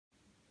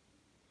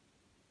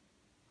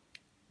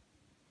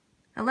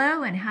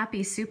Hello and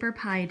happy Super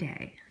Pi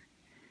Day.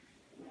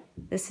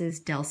 This is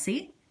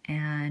Delcy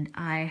and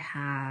I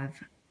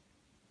have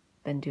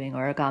been doing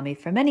origami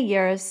for many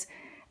years,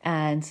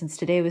 and since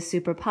today was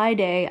Super Pi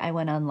Day, I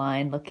went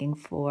online looking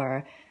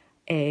for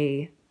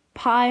a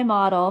pie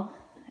model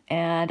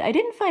and I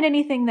didn't find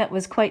anything that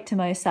was quite to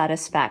my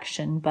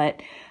satisfaction,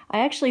 but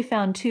I actually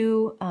found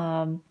two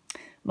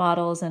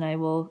models, and I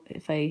will,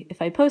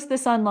 if I post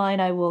this online,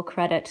 I will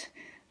credit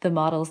the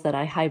models that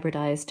I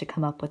hybridized to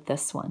come up with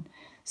this one.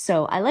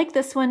 So I like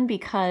this one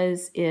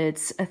because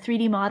it's a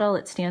 3D model,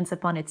 it stands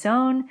up on its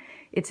own,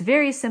 it's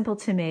very simple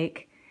to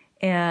make,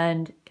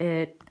 and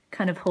it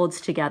kind of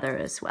holds together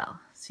as well.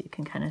 So you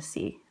can kind of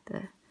see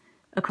the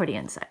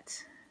accordion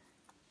sides.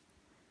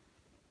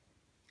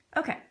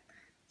 Okay,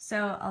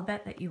 so I'll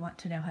bet that you want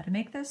to know how to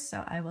make this,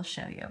 so I will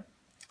show you.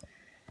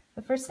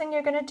 The first thing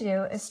you're going to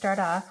do is start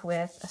off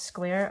with a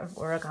square of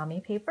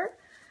origami paper.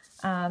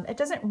 It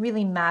doesn't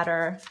really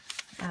matter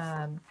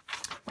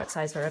what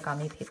size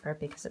origami paper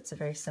because it's a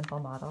very simple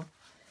model.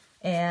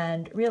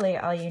 And really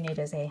all you need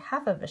is a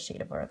half of a sheet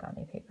of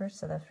origami paper.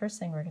 So the first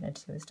thing we're going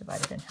to do is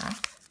divide it in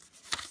half.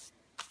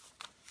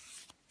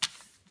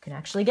 You can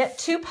actually get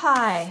 2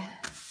 pie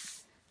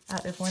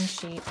out of 1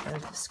 sheet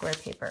of square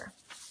paper.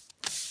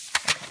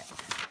 Okay,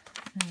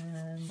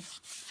 and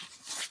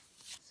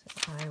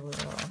so I will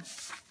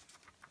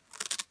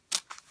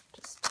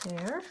just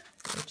tear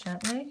very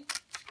gently.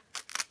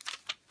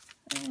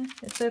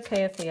 It's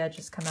okay if the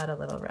edges come out a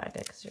little ragged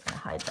because you're going to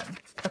hide them.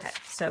 Okay,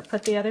 so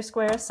put the other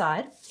square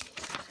aside.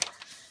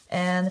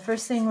 And the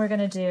first thing we're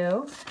going to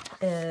do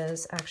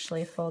is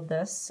actually fold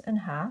this in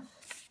half.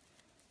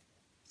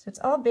 So it's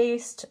all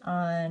based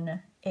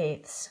on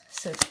eighths,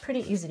 so it's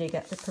pretty easy to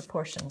get the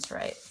proportions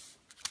right.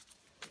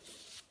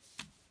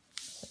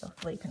 So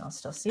hopefully you can all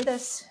still see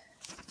this.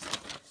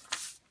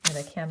 I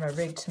have the camera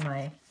rigged to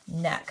my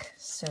neck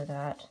so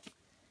that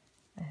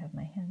I have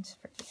my hands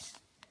free.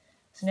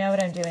 So now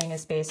what I'm doing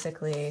is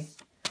basically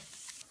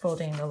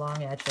folding the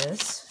long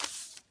edges.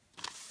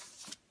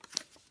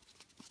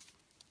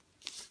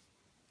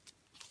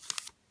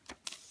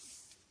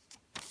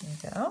 There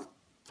we go.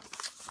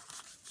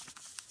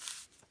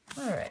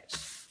 All right.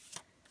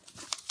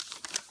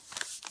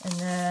 And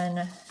then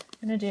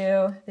I'm going to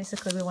do,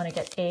 basically we want to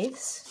get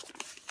eighths.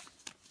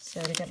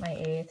 So to get my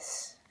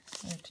eighths,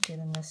 I have to do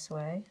them this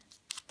way.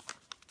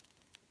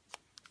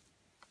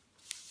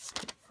 Just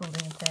keep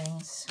folding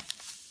things.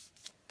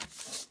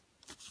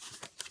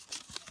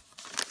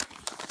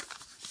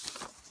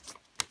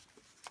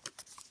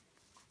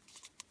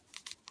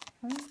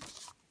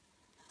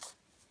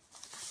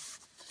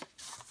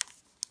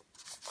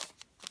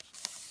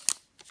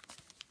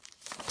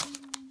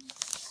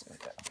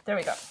 There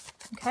we go.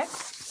 Okay.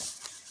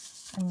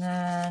 And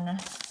then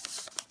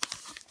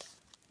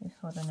we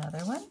fold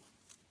another one.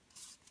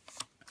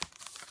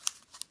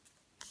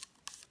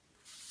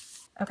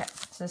 Okay,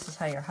 so this is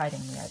how you're hiding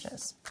the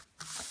edges.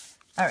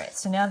 All right,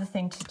 so now the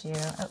thing to do,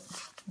 oh,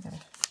 I got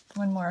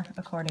one more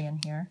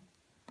accordion here.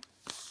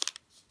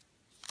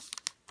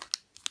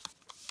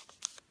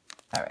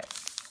 All right.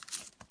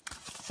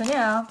 So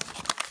now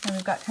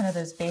we've got kind of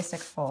those basic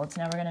folds.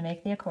 Now we're going to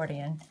make the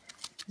accordion.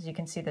 As you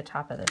can see, the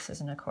top of this is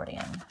an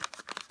accordion.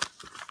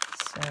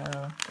 So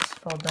just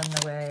fold them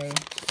the way,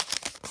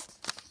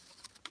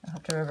 I'll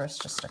have to reverse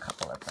just a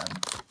couple of them.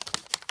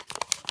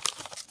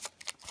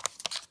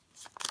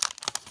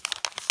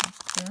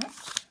 Like that.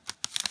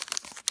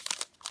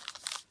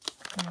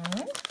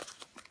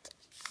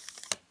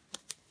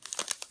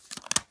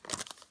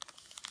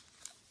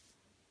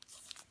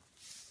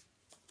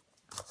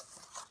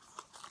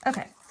 Okay.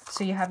 Okay,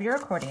 so you have your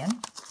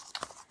accordion.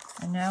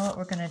 And now what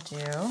we're going to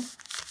do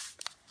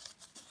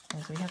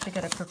is we have to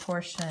get a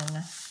proportion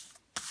of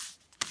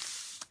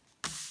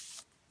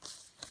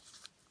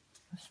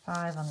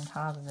 5 on the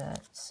top of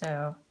it.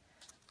 So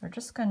we're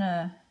just going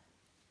to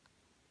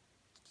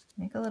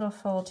make a little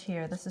fold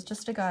here. This is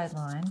just a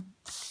guideline.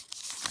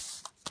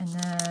 And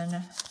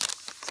then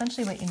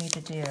essentially what you need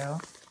to do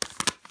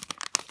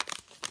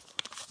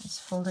is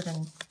fold it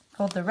and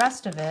fold the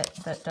rest of it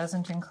that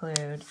doesn't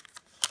include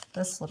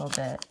this little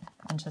bit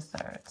into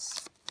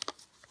thirds.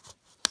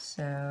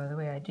 So the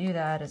way I do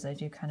that is I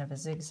do kind of a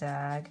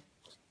zigzag.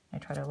 I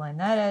try to line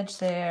that edge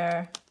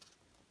there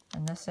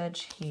and this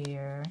edge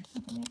here.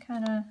 And you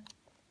kind of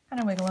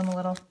wiggle them a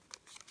little.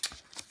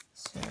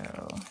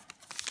 So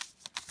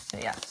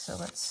yeah, so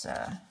let's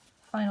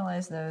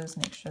finalize those,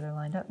 make sure they're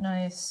lined up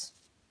nice.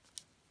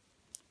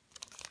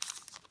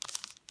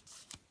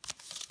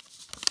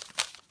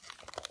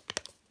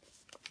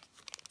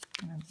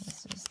 And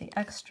this is the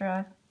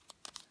extra.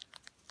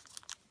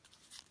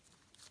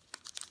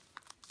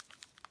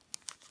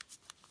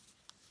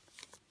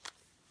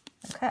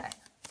 Okay,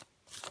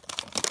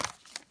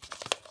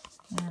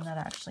 and that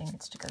actually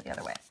needs to go the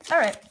other way. All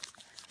right,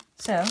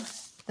 so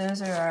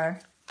those are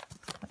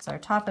that's our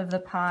top of the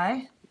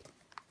pie,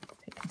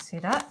 if you can see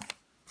that.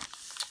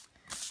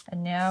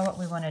 And now what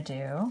we want to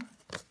do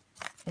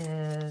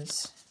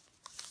is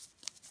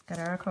get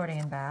our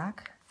accordion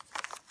back.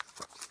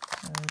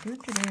 So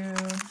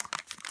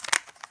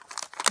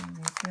There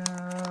we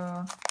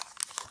go.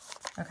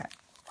 Okay.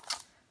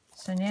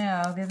 So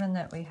now, given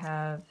that we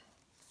have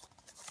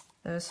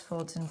those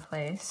folds in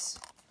place,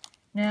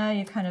 now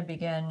you kind of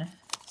begin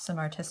some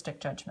artistic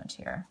judgment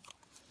here.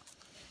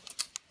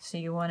 So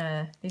you want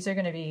to, these are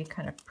going to be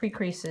kind of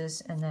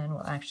pre-creases, and then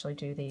we'll actually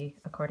do the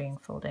accordion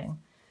folding.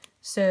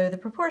 So the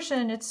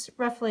proportion, it's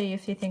roughly,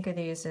 if you think of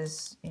these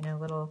as, you know,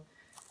 little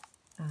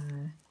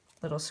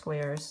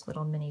squares,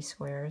 little mini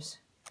squares,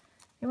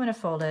 you want to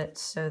fold it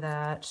so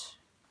that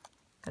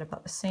got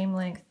about the same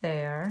length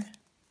there.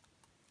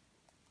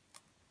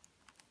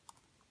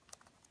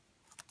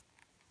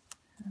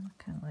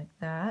 Kind of like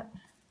that.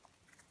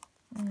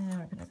 And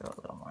we're going to go a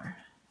little more.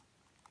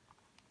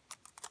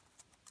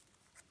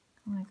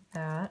 Like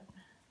that.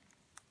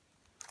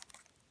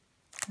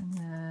 And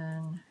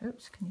then,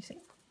 oops, can you see?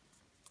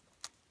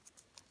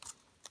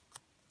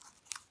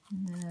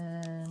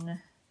 And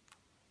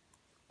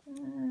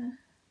then,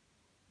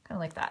 kind of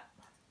like that.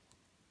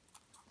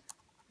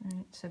 All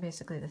right, so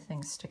basically the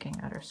things sticking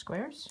out are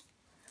squares.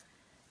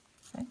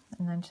 Okay,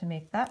 and then to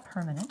make that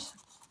permanent,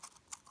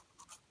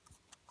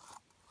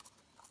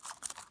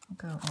 we'll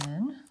go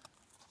in.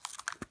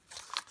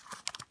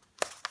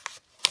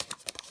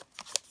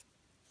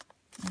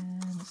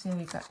 And see how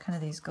you've got kind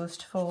of these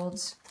ghost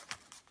folds.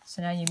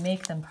 So now you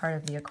make them part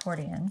of the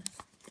accordion.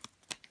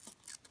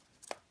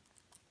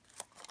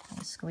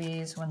 And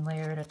squeeze one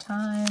layer at a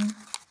time.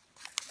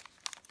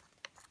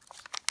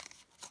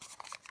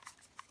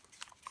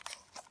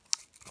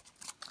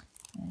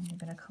 And you're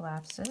going to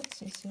collapse it.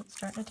 So you see it's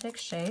starting to take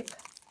shape.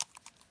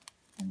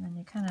 And then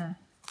you kind of want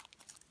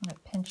to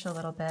pinch a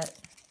little bit.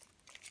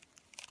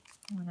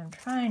 And what I'm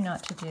trying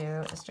not to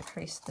do is to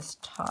crease this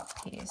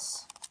top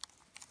piece,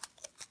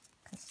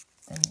 because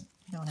then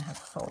you don't want to have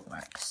fold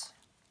marks.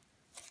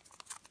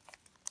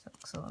 So it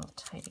looks a little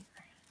tighter.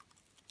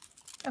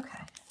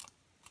 Okay,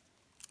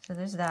 so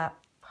there's that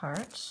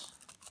part.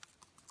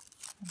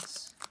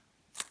 That's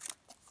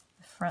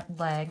the front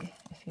leg,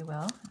 if you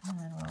will, and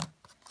then we'll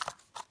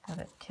have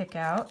it kick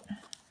out.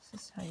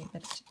 This is how you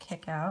get it to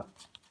kick out.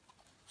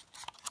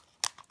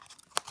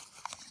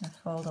 And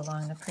fold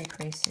along the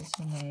pre-creases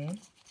you made.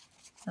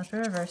 Now to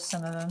reverse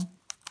some of them,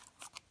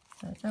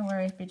 but don't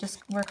worry, if you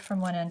just work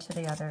from one end to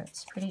the other,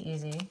 it's pretty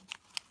easy.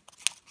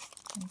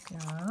 There you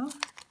go.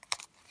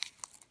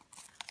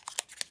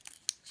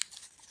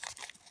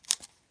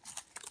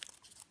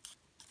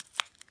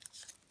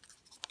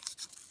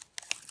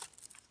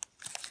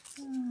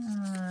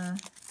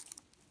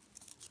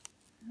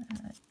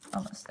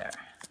 Almost there.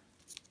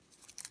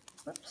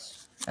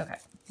 Whoops. Okay,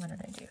 what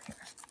did I do here?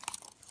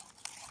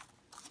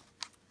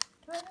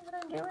 Do I know what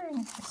I'm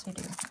doing? Yes, I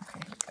do. Okay,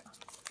 here we go.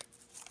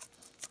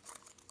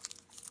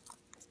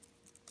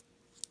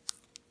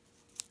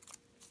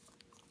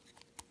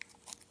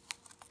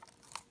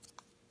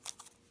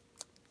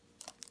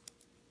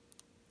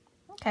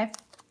 Okay.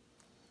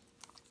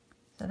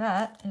 So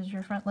that is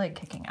your front leg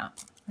kicking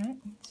out, right?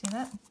 See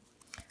that?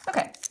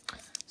 Okay.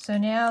 So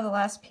now the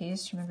last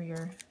piece, remember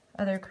your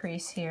other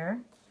crease here.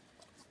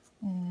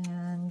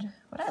 And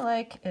what I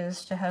like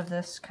is to have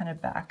this kind of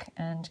back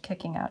end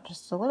kicking out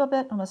just a little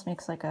bit, almost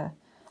makes like a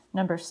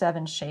number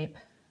 7 shape.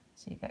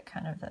 So you get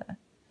kind of the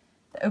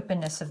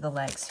openness of the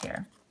legs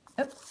here.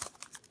 Oh.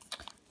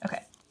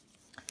 Okay.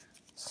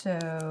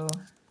 So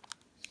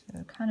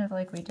kind of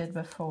like we did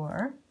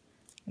before,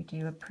 we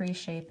do a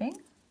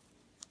pre-shaping.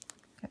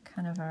 Got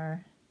kind of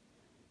our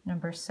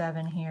number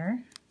 7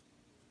 here.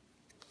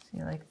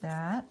 See, like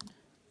that.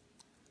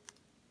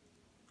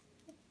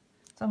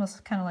 It's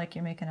almost kind of like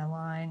you're making a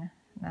line,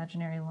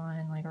 imaginary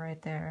line, like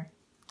right there.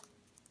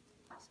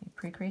 So you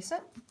pre-crease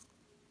it.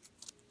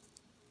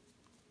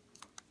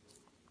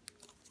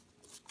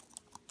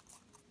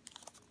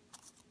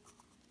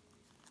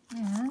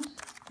 And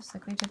just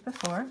like we did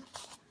before,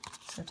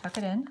 so tuck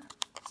it in.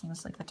 It's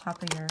almost like the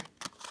top of the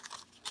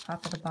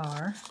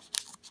bar.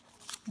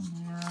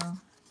 And now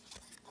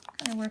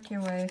kind of work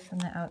your way from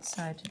the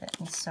outside to the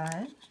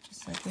inside,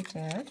 just like we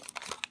did.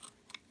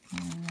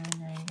 And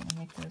now you're going to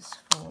make those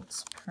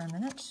folds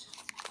permanent.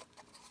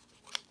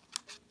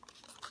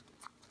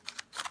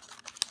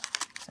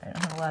 So I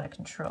don't have a lot of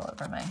control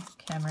over my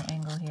camera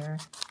angle here.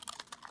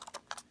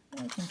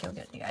 I think you'll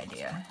get the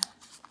idea.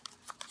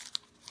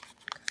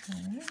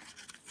 Okay.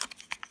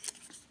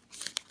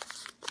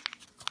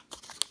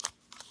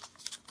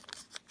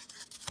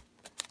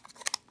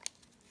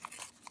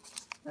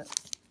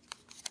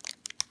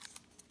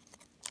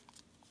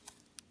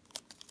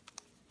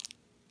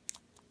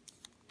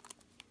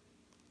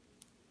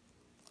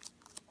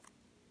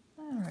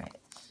 Alright,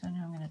 so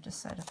now I'm going to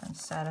decide if I'm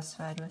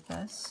satisfied with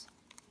this.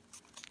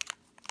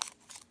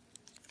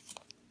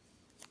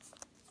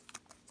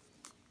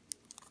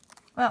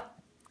 Well,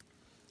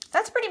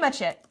 that's pretty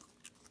much it.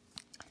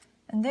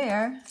 And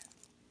there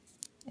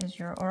is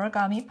your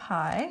Origami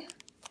Pi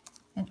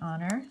in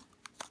honor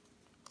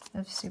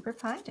of Super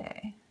Pi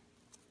Day.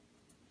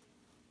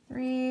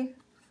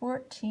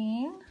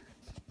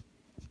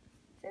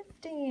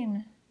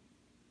 3/14/15.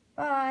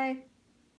 Bye.